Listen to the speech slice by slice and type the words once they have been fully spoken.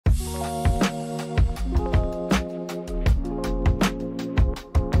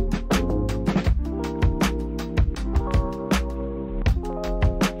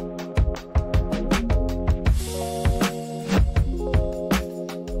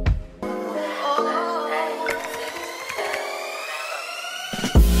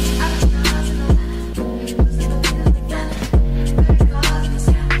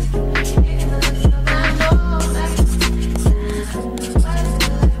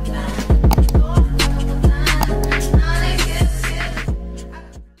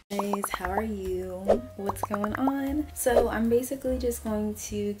what's going on? So I'm basically just going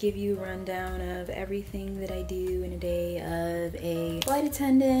to give you a rundown of everything that I do in a day of a flight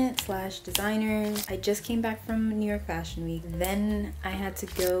attendant slash designer. I just came back from New York Fashion Week. Then I had to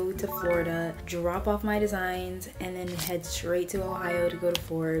go to Florida, drop off my designs, and then head straight to Ohio to go to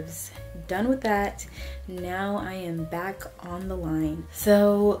Forbes. Done with that. Now I am back on the line.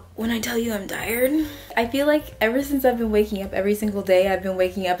 So when I tell you I'm tired, I feel like ever since I've been waking up every single day, I've been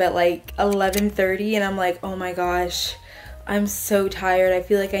waking up at like 11:30 and I'm like, oh my gosh, I'm so tired. I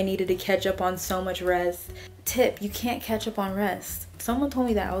feel like I needed to catch up on so much rest. Tip, you can't catch up on rest. Someone told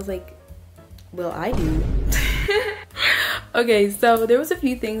me that. I was like, well, I do. Okay, so there was a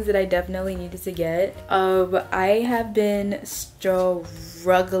few things that I definitely needed to get. I have been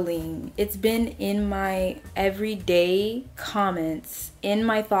struggling. It's been in my everyday comments, in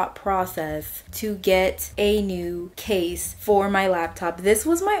my thought process, to get a new case for my laptop. This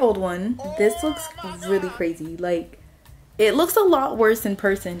was my old one. This looks really crazy. Like, it looks a lot worse in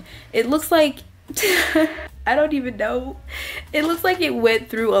person. It looks like, I don't even know. It looks like it went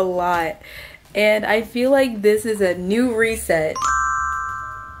through a lot. And I feel like this is a new reset.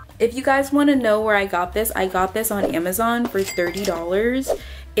 If you guys want to know where I got this on Amazon for $30.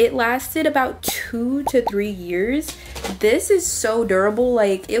 It lasted about 2 to 3 years. This is so durable.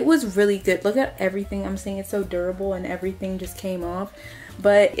 Like, it was really good. Look at everything. I'm saying it's so durable and everything just came off.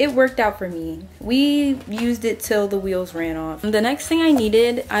 But it worked out for me. We used it till the wheels ran off. The next thing I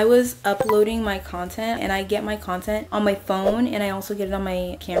needed, I was uploading my content, and I get my content on my phone and I also get it on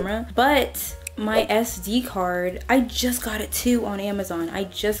my camera. But my SD card, I just got it too on Amazon. I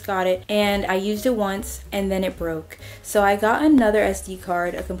just got it and I used it once and then it broke. So I got another SD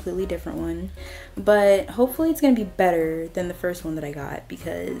card, a completely different one. But hopefully it's gonna be better than the first one that I got,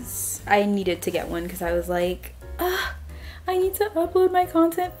 because I needed to get one because I was like, I need to upload my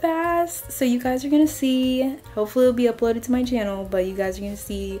content fast. So you guys are gonna see, hopefully it'll be uploaded to my channel, but you guys are gonna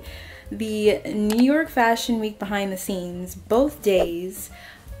see the New York Fashion Week behind the scenes. Both days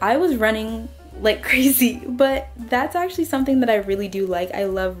I was running like crazy, but that's actually something that I really do like. I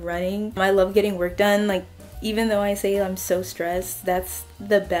love running. I love getting work done. Like, even though I say I'm so stressed, that's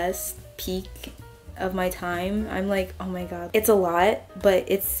the best peak of my time. I'm like, oh my god, it's a lot, but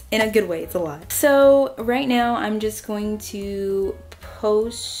it's in a good way. It's a lot. So right now I'm just going to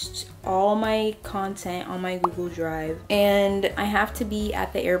post all my content on my Google Drive, and I have to be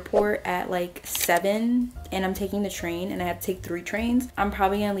at the airport at like 7, and I'm taking the train, and I have to take 3 trains. I'm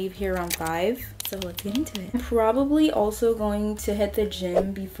probably gonna leave here around 5. So let's get into it. I'm probably also going to hit the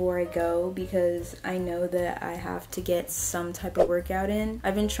gym before I go, because I know that I have to get some type of workout in.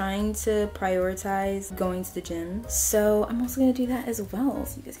 I've been trying to prioritize going to the gym, so I'm also gonna do that as well,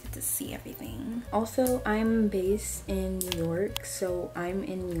 so you guys get to see everything. Also, I'm based in New York, so I'm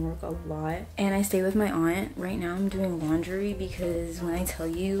in New York a lot, and I stay with my aunt. Right now I'm doing laundry, because when I tell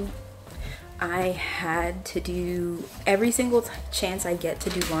you, I had to do every single chance I get to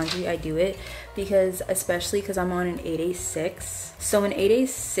do laundry, I do it, because especially because I'm on an 8A6. So an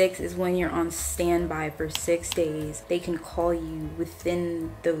 8A6 is when you're on standby for 6 days. They can call you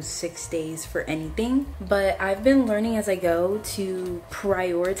within those 6 days for anything. But I've been learning as I go to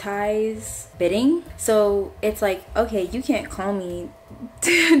prioritize bidding. So it's like, okay, you can't call me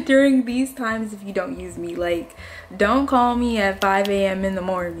during these times if you don't use me. Like, don't call me at 5 a.m. in the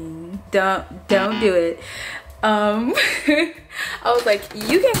morning. Don't do it. I was like,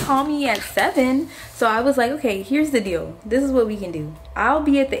 you can call me at 7. So I was like, okay, here's the deal. This is what we can do. I'll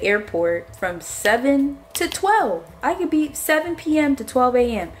be at the airport from 7 to 12. I could be 7 p.m. to 12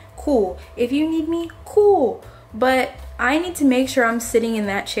 a.m. Cool. If you need me, cool. But I need to make sure I'm sitting in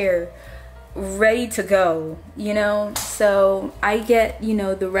that chair ready to go, you know? So I get, you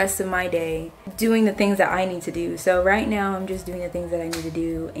know, the rest of my day doing the things that I need to do. So right now I'm just doing the things that I need to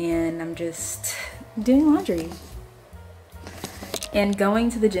do, and I'm just doing laundry and going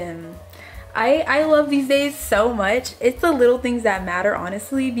to the gym. I love these days so much. It's the little things that matter,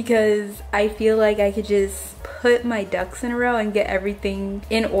 honestly, because I feel like I could just put my ducks in a row and get everything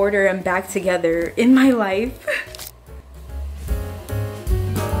in order and back together in my life.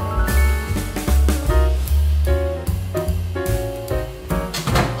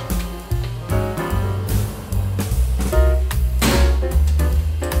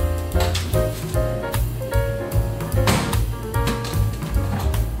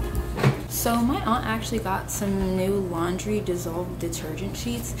 So my aunt actually got some new laundry dissolved detergent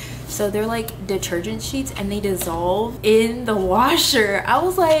sheets. So they're like detergent sheets and they dissolve in the washer. I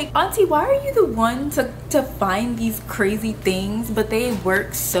was like, Auntie, why are you the one to find these crazy things? But they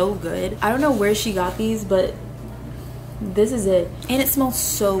work so good. I don't know where she got these, but this is it. And it smells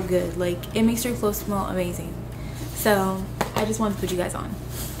so good. Like, it makes your clothes smell amazing. So I just wanted to put you guys on.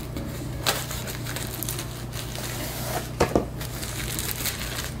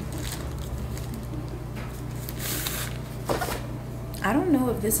 I don't know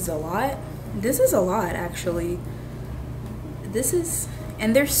if this is a lot. This is a lot, actually. This is,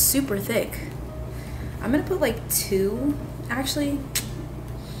 and they're super thick. I'm gonna put like 2. Actually,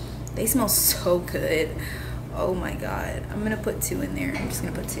 they smell so good. Oh my god. I'm gonna put 2 in there. I'm just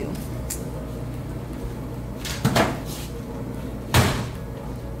gonna put 2.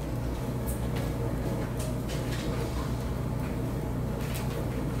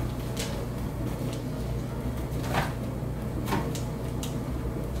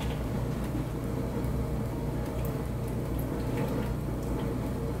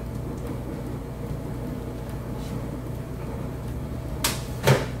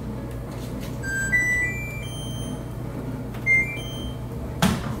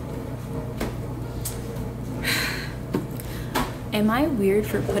 Am I weird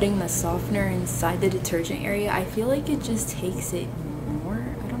for putting the softener inside the detergent area? I feel like it just takes it more.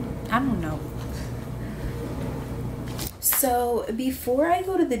 I don't know. So before I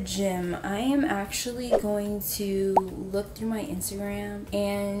go to the gym, I am actually going to look through my Instagram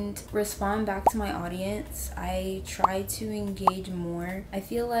and respond back to my audience. I try to engage more. I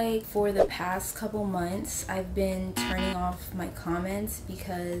feel like for the past couple months, I've been turning off my comments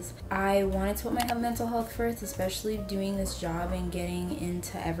because I wanted to put my mental health first, especially doing this job and getting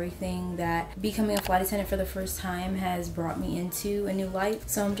into everything that becoming a flight attendant for the first time has brought me into a new life.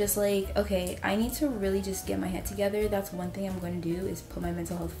 So I'm just like, okay, I need to really just get my head together. That's one thing I'm going to do, is put my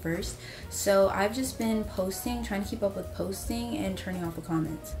mental health first. So I've just been posting, trying to keep up with posting and turning off the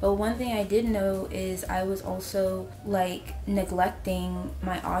comments. But one thing I did know is I was also like neglecting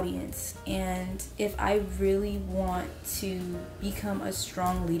my audience. And if I really want to become a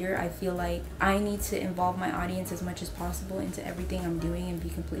strong leader, I feel like I need to involve my audience as much as possible into everything I'm doing and be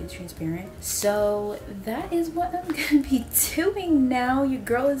completely transparent. So that is what I'm gonna be doing now. Your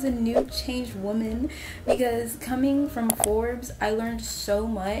girl is a new changed woman, because coming from Forbes, I learned so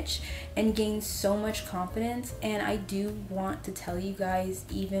much and gained so much confidence, and I do want to tell you guys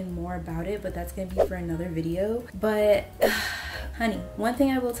even more about it, but that's gonna be for another video. But honey, one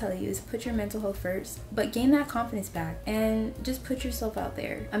thing I will tell you is put your mental health first, but gain that confidence back and just put yourself out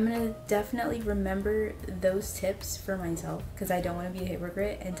there. I'm gonna definitely remember those tips for myself, because I don't want to be a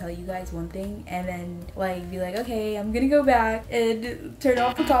hypocrite and tell you guys one thing and then like be like, okay, I'm gonna go back and turn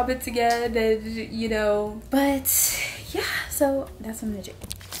off the comments again, and you know. But yeah, so that's what I'm gonna do.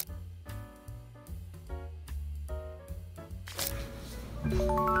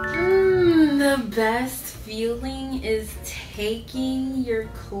 The best feeling is taking your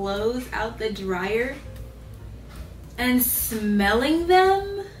clothes out the dryer and smelling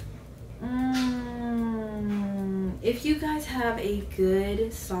them. If you guys have a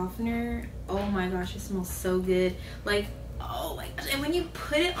good softener, oh my gosh, it smells so good. Like, oh my gosh. And when you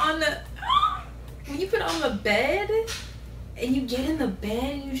put it on the bed and you get in the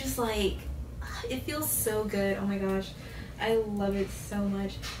bed and you just like, it feels so good. Oh my gosh, I love it so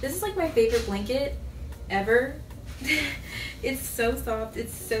much. This is like my favorite blanket ever. It's so soft,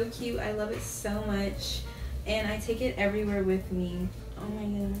 it's so cute, I love it so much, and I take it everywhere with me. Oh my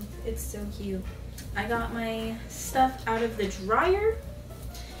goodness, it's so cute. I got my stuff out of the dryer,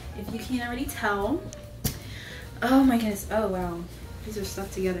 if you can't already tell. Oh my goodness, oh wow, these are stuck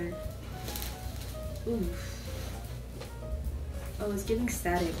together. Ooh. Oh, it's giving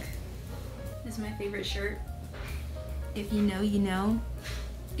static. This is my favorite shirt. If you know, you know.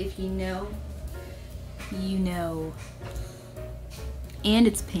 If you know, you know. And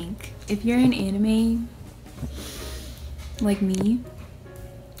it's pink. If you're in anime like me,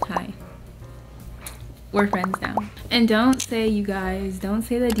 hi. We're friends now. And don't say, you guys, don't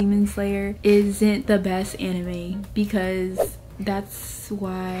say that Demon Slayer isn't the best anime, because that's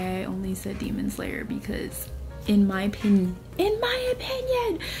why I only said Demon Slayer, because in my opinion,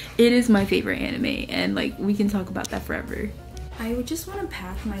 it is my favorite anime, and like we can talk about that forever. I would just want to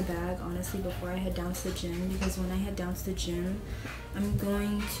pack my bag honestly before I head down to the gym, because when I head down to the gym, I'm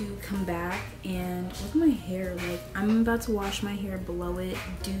going to come back and look at my hair. Like, I'm about to wash my hair, blow it,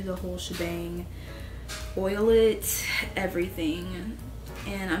 do the whole shebang, oil it, everything.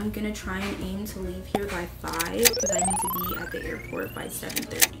 And I'm gonna try and aim to leave here by 5, because I need to be at the airport by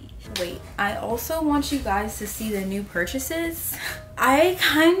 7:30. Wait, I also want you guys to see the new purchases. I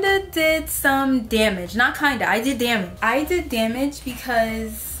kinda did some damage. Not kinda, I did damage. I did damage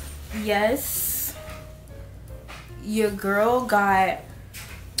because, yes, your girl got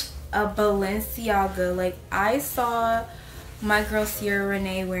a Balenciaga. Like, I saw my girl Sierra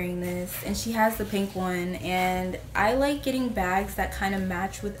Renee wearing this, and she has the pink one, and I like getting bags that kind of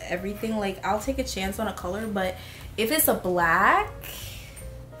match with everything. Like, I'll take a chance on a color, but if it's a black,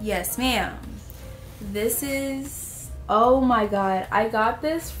 yes ma'am. This is, oh my god, I got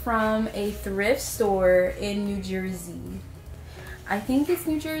this from a thrift store in New Jersey. I think it's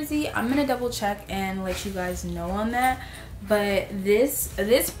New Jersey. I'm gonna double check and let you guys know on that. But this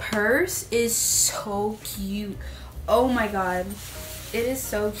purse is so cute. Oh my god, it is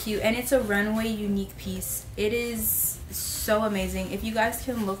so cute, and it's a runway unique piece. It is so amazing. If you guys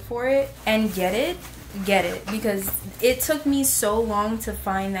can look for it and get it, because it took me so long to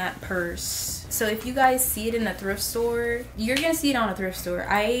find that purse. So if you guys see it in a thrift store, you're gonna see it on a thrift store.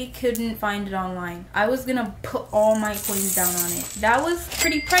 I couldn't find it online. I was gonna put all my coins down on it. That was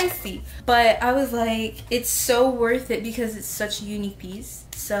pretty pricey, but I was like, it's so worth it because it's such a unique piece.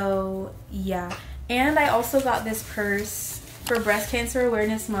 So yeah. And I also got this purse for Breast Cancer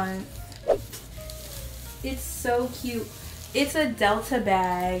Awareness Month. It's so cute. It's a Delta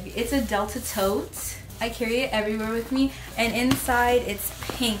bag. It's a Delta tote. I carry it everywhere with me. And inside it's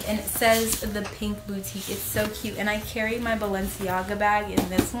pink, and it says the Pink Boutique. It's so cute. And I carry my Balenciaga bag in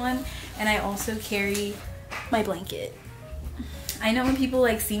this one. And I also carry my blanket. I know when people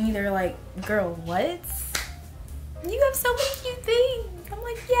like see me, they're like, girl, what? You have so many cute things. I'm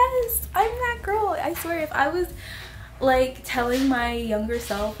like, yes, I'm that girl. I swear, if I was like telling my younger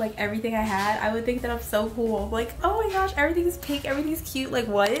self like everything I had, I would think that I'm so cool. Like, oh my gosh, everything's pink, everything's cute. Like,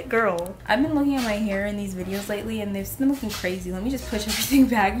 what? Girl. I've been looking at my hair in these videos lately, and they've been looking crazy. Let me just push everything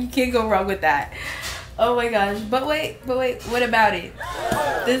back. You can't go wrong with that. Oh my gosh. But wait, what about it?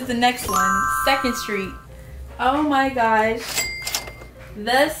 This is the next one. 2nd Street. Oh my gosh.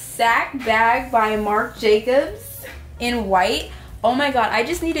 The Sack Bag by Marc Jacobs in white. Oh my god, I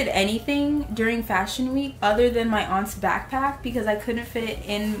just needed anything during fashion week other than my aunt's backpack because I couldn't fit it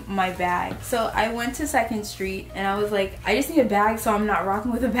in my bag. So I went to 2nd Street and I was like, I just need a bag so I'm not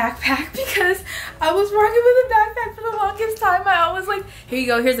rocking with a backpack, because I was rocking with a backpack for the longest time. My aunt was like, here you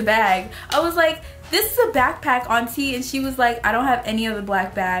go, here's a bag. I was like, this is a backpack, auntie. And she was like, I don't have any other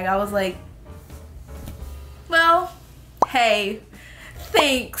black bag. I was like, well, hey,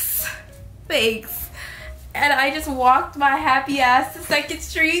 thanks. And I just walked my happy ass to 2nd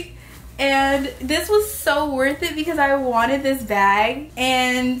Street, and this was so worth it because I wanted this bag,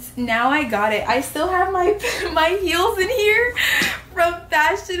 and now I got it. I still have my heels in here from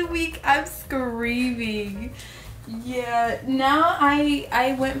Fashion Week. I'm screaming. Yeah, now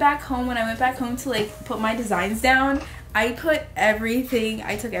I went back home. When I went back home to like put my designs down, I took everything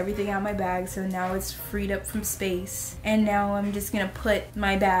out of my bag, so now it's freed up from space. And now I'm just gonna put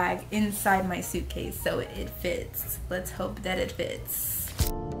my bag inside my suitcase so it fits. Let's hope that it fits.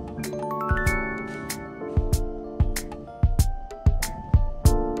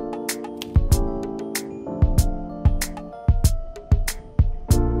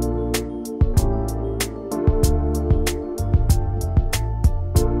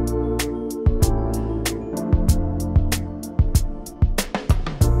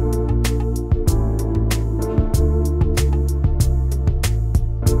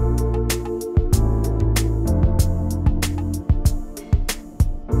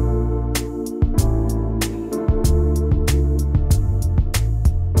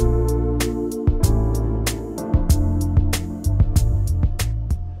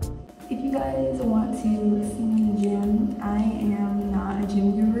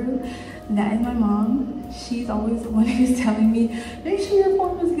 That is my mom. She's always the one who's telling me, make sure your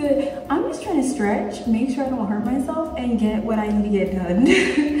form is good. I'm just trying to stretch, make sure I don't hurt myself, and get what I need to get done.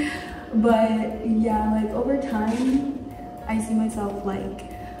 But yeah, like over time, I see myself like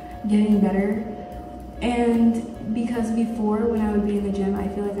getting better. And because before, when I would be in the gym, I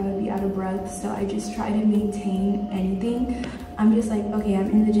feel like I would be out of breath. So I just try to maintain anything. I'm just like, okay, I'm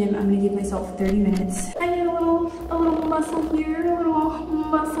in the gym, I'm gonna give myself 30 minutes. I get a little muscle here, a little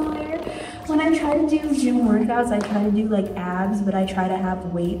muscle there. When I try to do gym workouts, I try to do like abs, but I try to have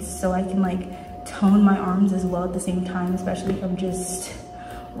weights so I can like tone my arms as well at the same time, especially if I'm just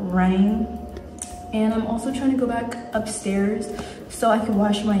running. And I'm also trying to go back upstairs so I can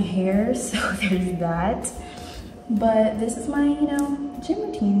wash my hair, so there's that. But this is my, you know, gym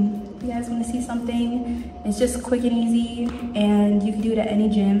routine. If you guys want to see something, it's just quick and easy, and you can do it at any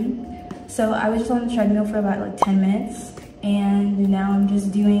gym. So I was just on the treadmill for about like 10 minutes, and now I'm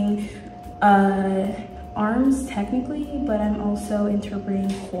just doing arms technically, but I'm also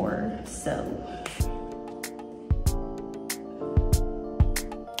interpreting core, so.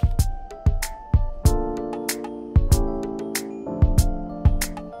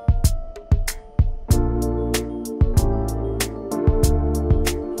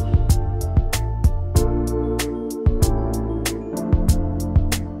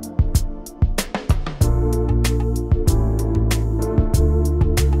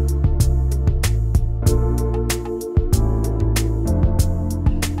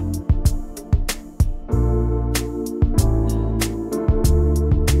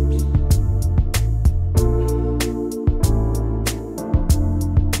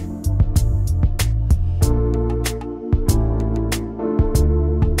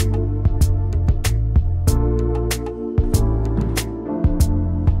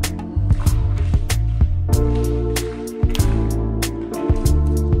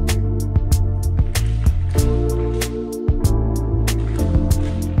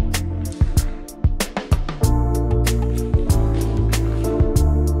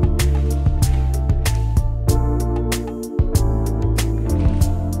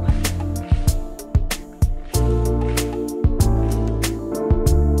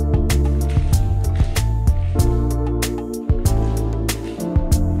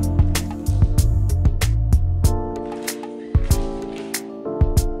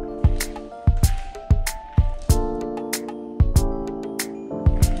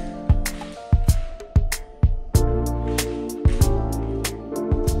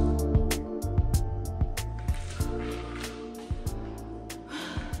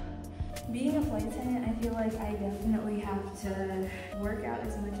 Being a flight attendant, I feel like I definitely have to work out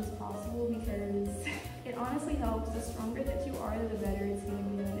as much as possible because it honestly helps. The stronger that you are, the better it's going to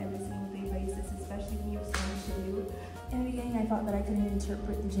be on every single day basis, especially when you have so much to do. In the beginning, I thought that I couldn't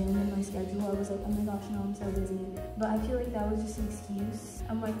interpret the gym in my schedule. I was like, oh my gosh, no, I'm so busy. But I feel like that was just an excuse.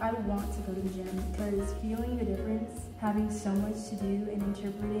 I'm like, I want to go to the gym because feeling the difference, having so much to do and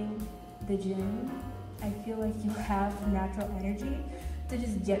interpreting the gym, I feel like you have natural energy to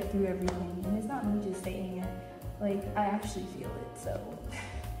just get through everything. And it's not me just saying it, like I actually feel it. So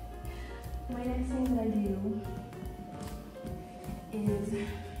my next thing that I do is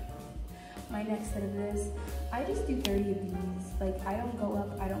my next set of this. I just do 30 of these. Like I don't go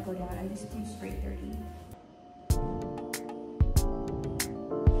up, I don't go down, I just do straight 30.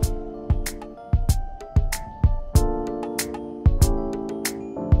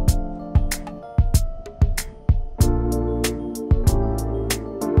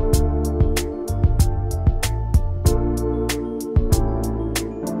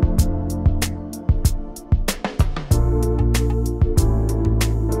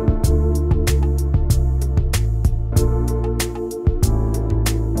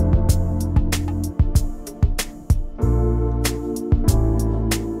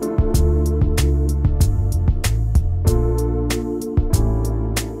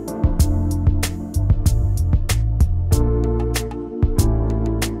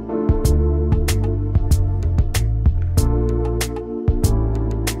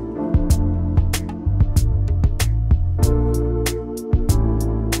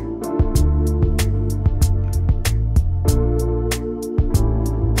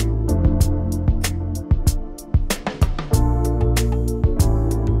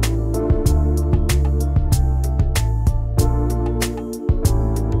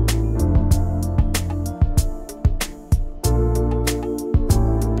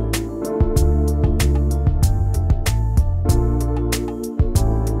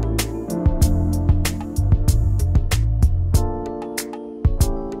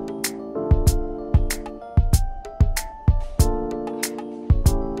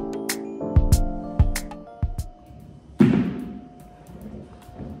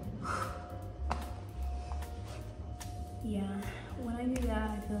 Yeah, when I do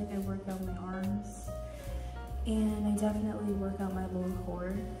that, I feel like I work out my arms and I definitely work out my lower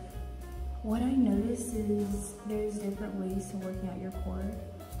core. What I notice is there's different ways to working out your core.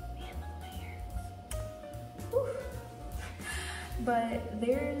 Man, look at my hair. Whew. But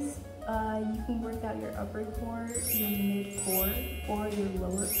there's, you can work out your upper core, your mid core, or your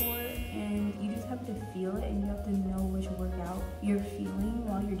lower core, and you just have to feel it and you have to know which workout you're feeling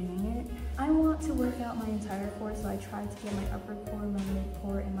while you're doing it. I want to work out my entire core, so I try to get my upper core, my mid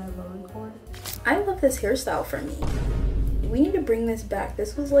core, and my lower core. I love this hairstyle for me. We need to bring this back.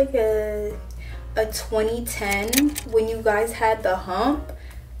 This was like a 2010 when you guys had the hump.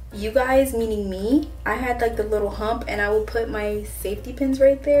 You guys, meaning me, I had like the little hump and I would put my safety pins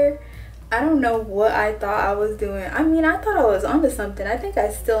right there. I don't know what I thought I was doing. I mean, I thought I was onto something. I think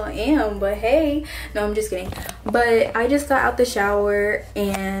I still am, but hey. No, I'm just kidding. But I just got out the shower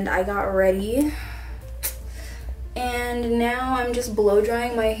and I got ready. And now I'm just blow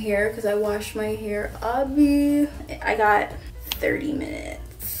drying my hair because I washed my hair. I got 30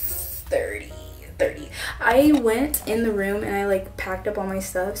 minutes. 30. I went in the room and I like packed up all my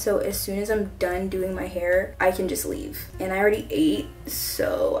stuff, so as soon as I'm done doing my hair I can just leave. And I already ate,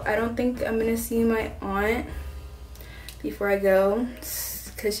 so I don't think I'm gonna see my aunt before I go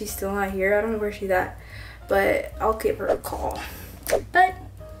because she's still not here. I don't know where she's at, but I'll give her a call. But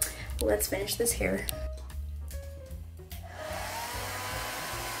let's finish this hair.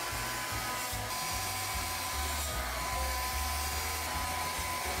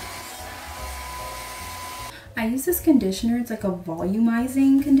 I use this conditioner. It's like a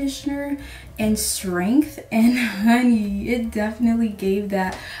volumizing conditioner and strength, and honey, it definitely gave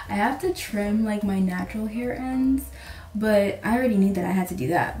that. I have to trim like my natural hair ends, but I already knew that I had to do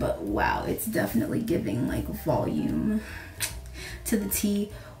that. But wow, it's definitely giving like volume to the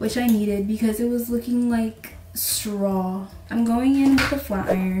T, which I needed because it was looking like straw. I'm going in with a flat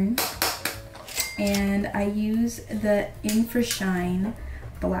iron and I use the Infrashine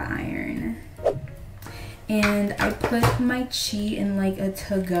flat iron. And I put my chi in like a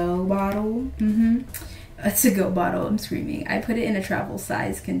to-go bottle. A to-go bottle, I'm screaming. I put it in a travel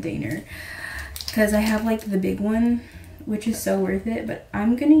size container because I have like the big one, which is so worth it. But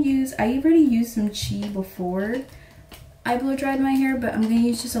I'm gonna use, I already used some chi before I blow dried my hair, but I'm gonna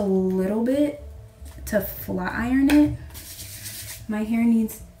use just a little bit to flat iron it. My hair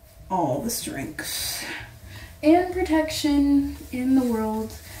needs all the strength and protection in the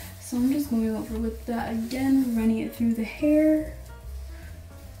world. So I'm just going over with that again, running it through the hair.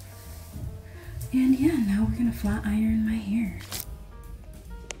 And yeah, now we're gonna flat iron my hair.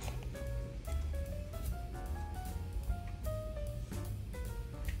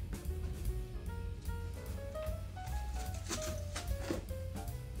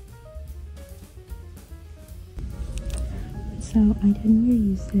 So I didn't get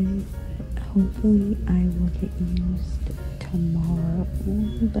used to it, but hopefully I will get used tomorrow.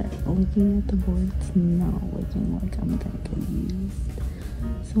 But looking at the board, it's not looking like I'm gonna get used.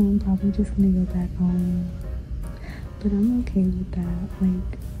 So I'm probably just gonna go back home. But I'm okay with that.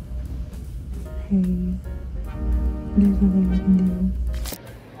 Like, hey, there's nothing I can do.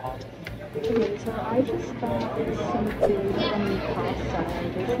 Okay, so I just got some food from the pasta.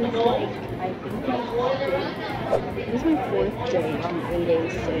 This is like, I think this is my 4th day on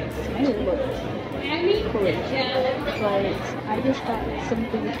 886. I looked great. But I just got some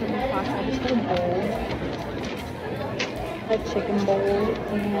food from the pasta. I just got a bowl, a chicken bowl,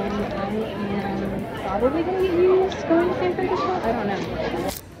 and I am probably gonna get used going to San Francisco. I don't know.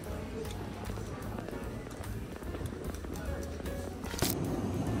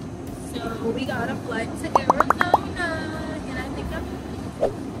 We got a flight to Arizona, and I think I'm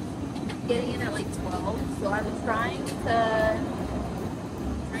getting in at like 12. So I'm trying to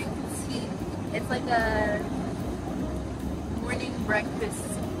drink tea. It's like a morning breakfast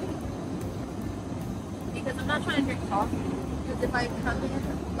because I'm not trying to drink coffee. Because if I come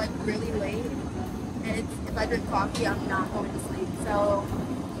in like really late, and if I drink coffee, I'm not going to sleep. So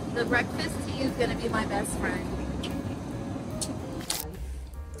the breakfast tea is gonna be my best friend.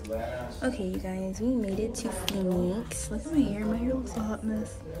 Okay, you guys, we made it to Phoenix. Look at my hair. My hair looks a hot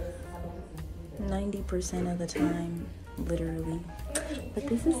mess. 90% of the time, literally. But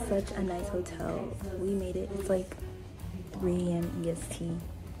this is such a nice hotel. We made it. It's like 3 a.m. EST.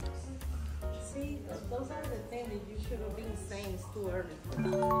 See, those are the things that you should have been saying too early.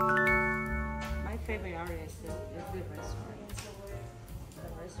 My favorite area is the restaurant. The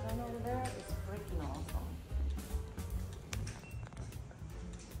restaurant over there is freaking awesome.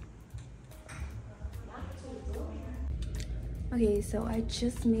 Okay, so I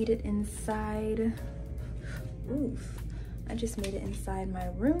just made it inside. Oof. I just made it inside my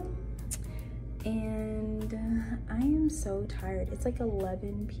room. And I am so tired. It's like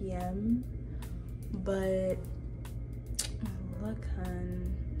 11 p.m. But look,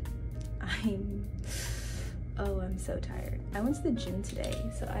 hun. I'm so tired. I went to the gym today,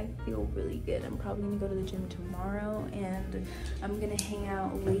 so I feel really good. I'm probably gonna go to the gym tomorrow, and I'm gonna hang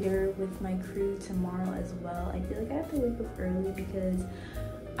out later with my crew tomorrow as well. I feel like I have to wake up early because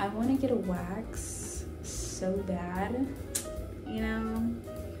I want to get a wax so bad. You know,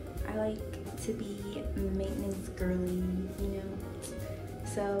 I like to be maintenance girly, you know.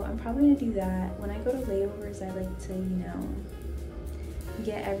 So I'm probably gonna do that. When I go to layovers, I like to, you know,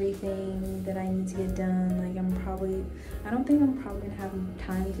 get everything that I need to get done. Like I don't think I'm probably gonna have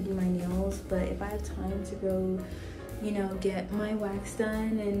time to do my nails, but if I have time to go, you know, get my wax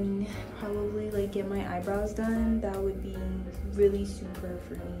done and probably like get my eyebrows done, that would be really super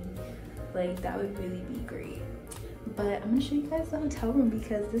for me. Like that would really be great. But I'm gonna show you guys the hotel room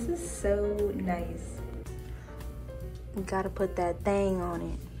because this is so nice. You gotta put that thing on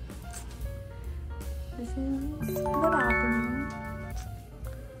it. This is the bathroom.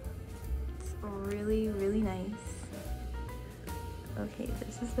 Really, really nice. Okay,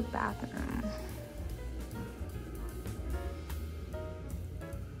 this is the bathroom.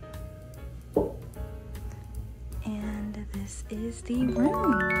 And this is the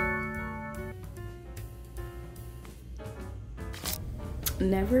room.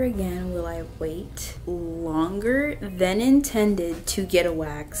 Never again will I wait longer than intended to get a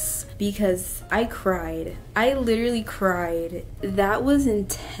wax because I cried. I literally cried. That was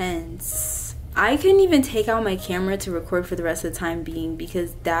intense. I couldn't even take out my camera to record for the rest of the time being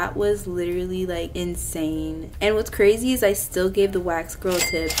because that was literally like insane. And what's crazy is I still gave the wax girl a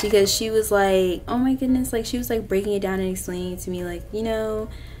tip because she was like, oh my goodness, like she was like breaking it down and explaining to me like, you know,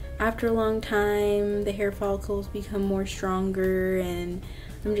 after a long time the hair follicles become more stronger, and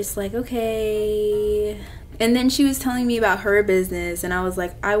I'm just like, okay. And then she was telling me about her business and I was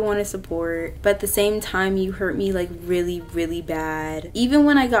like, I want to support, but at the same time you hurt me like really, really bad. Even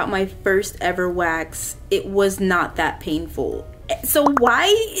when I got my first ever wax, it was not that painful. So why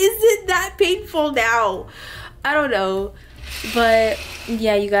is it that painful now? I don't know. But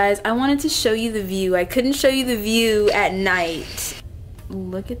yeah, you guys, I wanted to show you the view. I couldn't show you the view at night.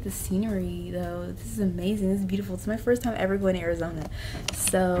 Look at the scenery though. This is amazing. This is beautiful. It's my first time ever going to Arizona.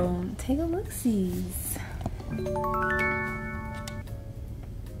 So take a look-see.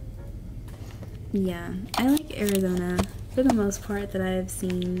 yeah, I like Arizona for the most part that I've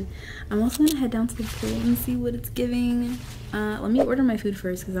seen. I'm also gonna head down to the pool and see what it's giving. Let me order my food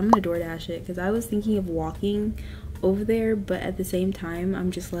first because I'm gonna DoorDash it, because I was thinking of walking over there, but at the same time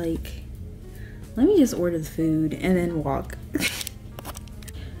I'm just like, let me just order the food and then walk.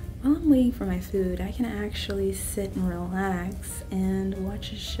 While I'm waiting for my food, I can actually sit and relax and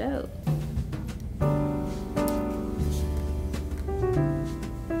watch a show.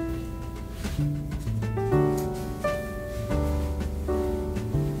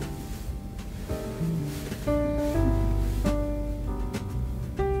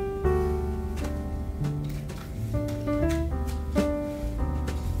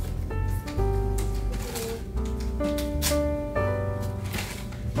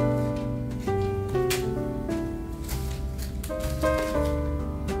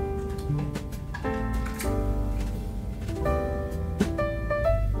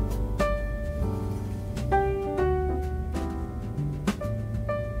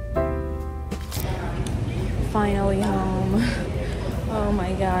 Finally home. Oh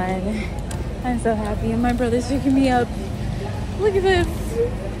my god, I'm so happy, and my brother's picking me up. Look at this.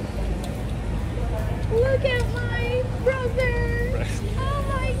 Look at my brother. Oh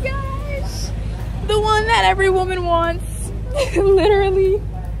my gosh, the one that every woman wants. Literally.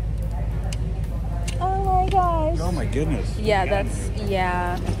 Oh my gosh. Oh my goodness. Yeah, that's,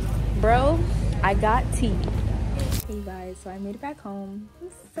 yeah, bro, I got tea. Hey guys, so I made it back home. I'm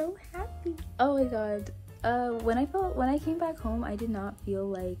so happy. Oh my god. When I came back home, I did not feel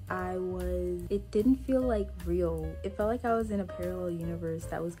like it didn't feel like real. It felt like I was in a parallel universe.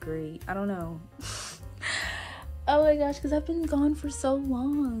 That was great. I don't know. Oh my gosh, because I've been gone for so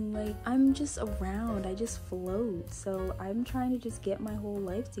long. Like, I'm just around. I just float. So I'm trying to just get my whole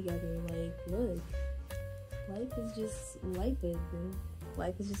life together. Like, look, life is just life-ing.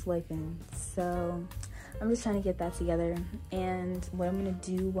 Life is just life-ing. So I'm just trying to get that together. And what I'm gonna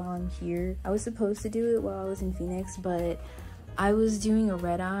do while I'm here, I was supposed to do it while I was in Phoenix, but I was doing a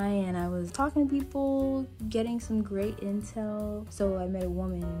red eye and I was talking to people, getting some great intel. So I met a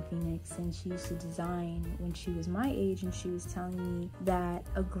woman in Phoenix, and she used to design when she was my age, and she was telling me that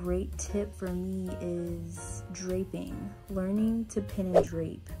a great tip for me is draping, learning to pin and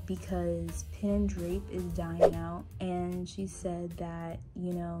drape, because pin and drape is dying out. And she said that,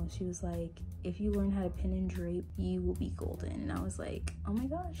 you know, she was like, if you learn how to pin and drape, you will be golden. And I was like, oh my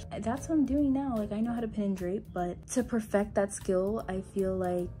gosh, that's what I'm doing now. Like, I know how to pin and drape, but to perfect that skill, I feel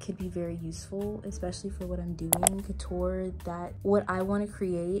like could be very useful, especially for what I'm doing, couture, that what I want to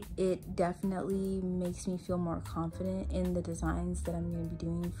create. It definitely makes me feel more confident in the designs that I'm going to be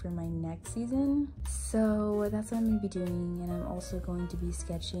doing for my next season. So that's what I'm going to be doing. And I'm also going to be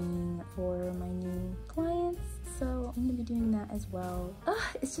sketching for my new clients. So I'm gonna be doing that as well.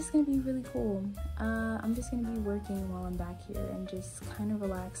 It's just gonna be really cool. I'm just gonna be working while I'm back here and just kind of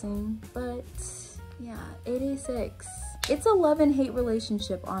relaxing. But yeah, 886. It's a love and hate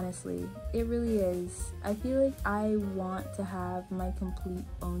relationship, honestly. It really is. I feel like I want to have my complete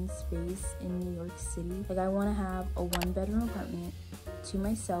own space in New York City. Like, I want to have a 1-bedroom apartment to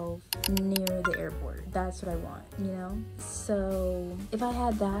myself near the airport. That's what I want, you know? So if I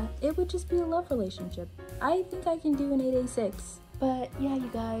had that, it would just be a love relationship. I think I can do an 886. But yeah, you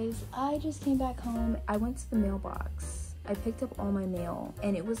guys, I just came back home. I went to the mailbox. I picked up all my mail,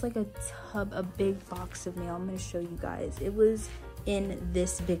 and it was like a tub, a big box of mail. I'm gonna show you guys. It was in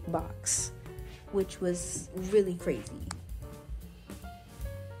this big box, which was really crazy.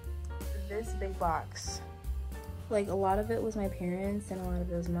 This big box. Like, a lot of it was my parents, and a lot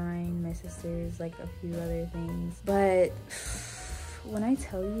of it was mine, my sisters, like a few other things. But when I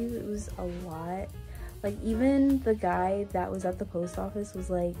tell you, it was a lot. Like, even the guy that was at the post office was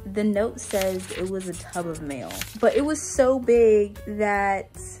like, the note says it was a tub of mail, but it was so big that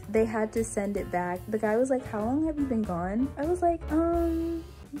they had to send it back. The guy was like, how long have you been gone? I was like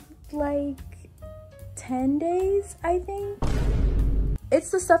 10 days, I think. It's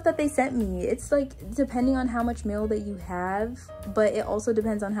the stuff that they sent me. It's like, depending on how much mail that you have, but it also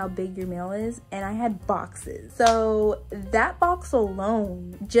depends on how big your mail is. And I had boxes. So that box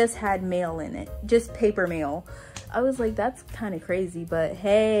alone just had mail in it, just paper mail. I was like, that's kind of crazy, but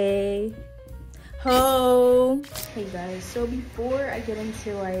hey, ho. Hey guys, so before I get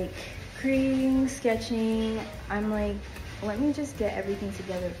into like creating, sketching, I'm like, let me just get everything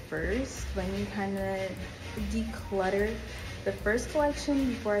together first. Let me kind of declutter the first collection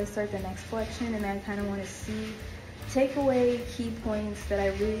before I start the next collection, and I kind of want to take away key points that I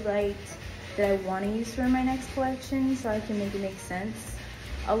really liked that I want to use for my next collection, so I can make it make sense.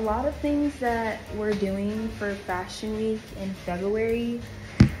 A lot of things that we're doing for Fashion Week in February,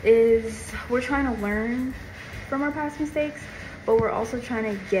 is we're trying to learn from our past mistakes, but we're also trying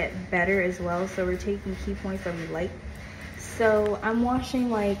to get better as well. So we're taking key points that we like. So I'm washing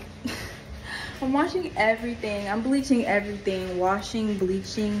like I'm washing everything. I'm bleaching everything, washing,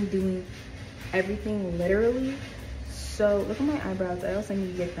 bleaching, doing everything literally. So look at my eyebrows. I also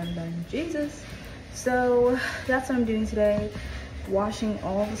need to get them done. Jesus. So that's what I'm doing today. Washing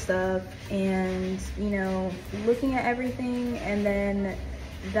all the stuff and, you know, looking at everything, and then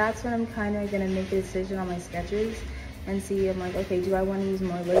that's when I'm kind of gonna make a decision on my sketches and see. I'm like, okay, do I want to use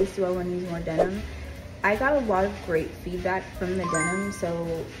more lace? Do I want to use more denim? I got a lot of great feedback from the denim,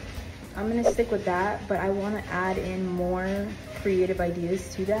 so I'm gonna stick with that, but I want to add in more creative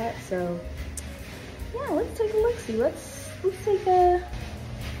ideas to that. So yeah, let's take a look. See, let's take a.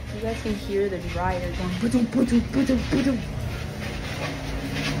 You guys can hear the dryer going. Ba-doom, ba-doom, ba-doom, ba-doom.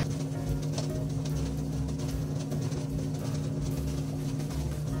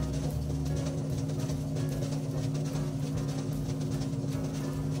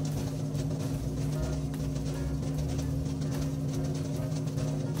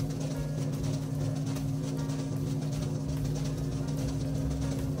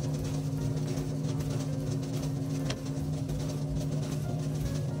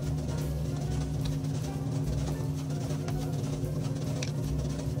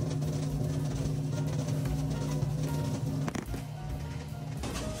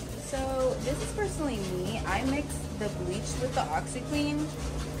 So this is personally me. I mix the bleach with the OxiClean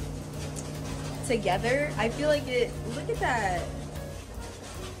together. I feel like it, look at that.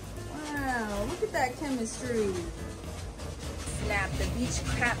 Wow, look at that chemistry. Snap, the bleach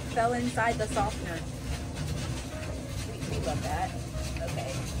crap fell inside the softener. We love that.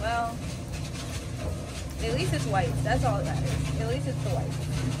 Okay, well, at least it's white. That's all that matters. At least it's the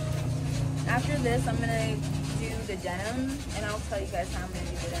white. After this, I'm gonna do the denim, and I'll tell you guys how I'm gonna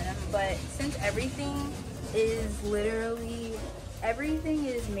do the denim. But since everything is literally, everything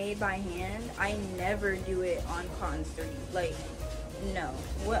is made by hand, I never do it on cotton sturdy. Like, no.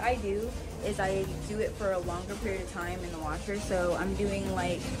 What I do is I do it for a longer period of time in the washer. So I'm doing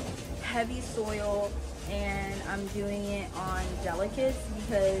like heavy soil, and I'm doing it on delicates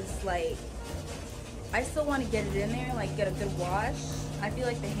because like I still want to get it in there, like get a good wash. I feel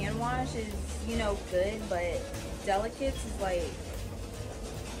like the hand wash is, you know, good, but delicates is like,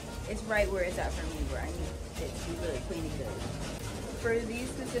 it's right where it's at for me, where I need it to be really clean and good. For these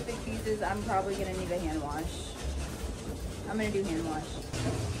specific pieces, I'm probably gonna need a hand wash. I'm gonna do hand wash.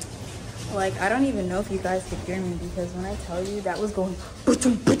 Like, I don't even know if you guys could hear me, because when I tell you that was going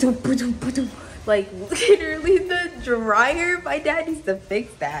like literally the dryer, my dad needs to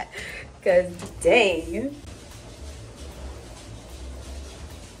fix that, because dang.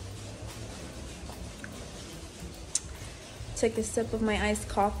 Took a sip of my iced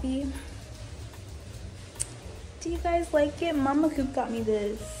coffee. Do you guys like it? Mama Coop got me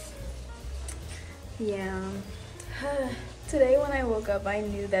this. Yeah. Today when I woke up, I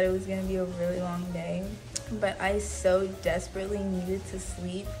knew that it was gonna be a really long day, but I so desperately needed to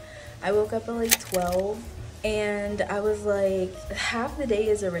sleep. I woke up at like 12, and I was like, half the day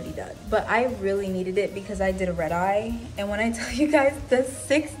is already done. But I really needed it because I did a red eye, and when I tell you guys, the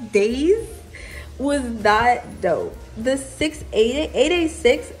 6 days was that dope. The 8 days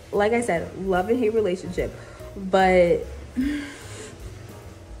 6, like I said, love and hate relationship, but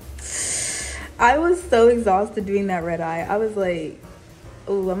I was so exhausted doing that red eye. I was like,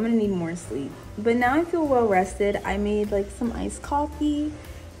 oh, I'm gonna need more sleep. But now I feel well rested. I made like some iced coffee,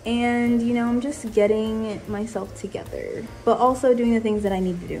 and you know, I'm just getting myself together, but also doing the things that I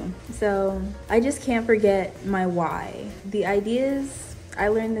need to do. So I just can't forget my why. The ideas, I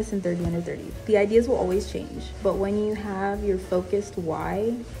learned this in 30 Under 30. The ideas will always change, but when you have your focused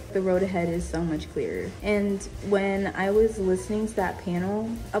why, the road ahead is so much clearer. And when I was listening to that panel,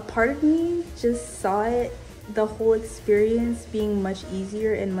 a part of me just saw it, the whole experience being much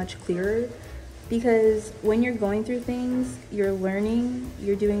easier and much clearer, because when you're going through things, you're learning,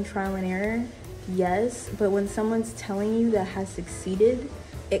 you're doing trial and error, yes, but when someone's telling you that has succeeded,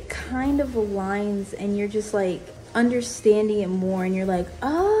 it kind of aligns, and you're just like understanding it more, and you're like,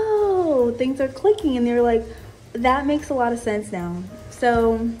 oh, things are clicking, and they're like, that makes a lot of sense now.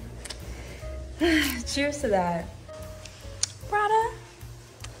 So cheers to that. Prada?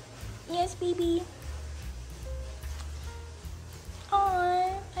 Yes, baby. Aw,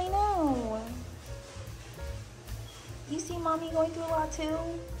 I know. You see mommy going through a lot too?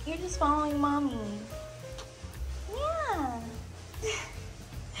 You're just following mommy. Yeah.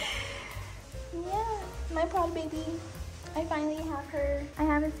 Yeah, my Prada baby. I finally have her. I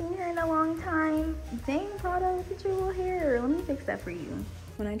haven't seen her in a long time. Dang, Prada, look at your little hair. Let me fix that for you.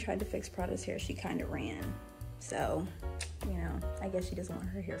 when I tried to fix Prada's hair, she kind of ran. So, you know, I guess she doesn't want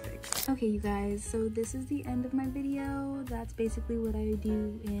her hair fixed. Okay, you guys, so this is the end of my video. That's basically what I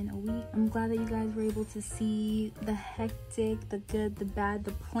do in a week. I'm glad that you guys were able to see the hectic, the good, the bad,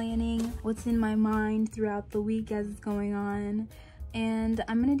 the planning, what's in my mind throughout the week as it's going on. And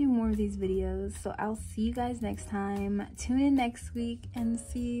I'm gonna do more of these videos, so I'll see you guys next time. Tune in next week and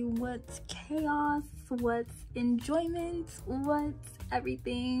see what's chaos, what's enjoyment, what's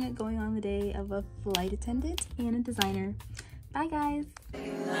everything going on the day of a flight attendant and a designer. Bye guys.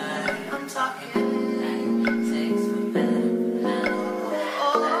 I'm talking.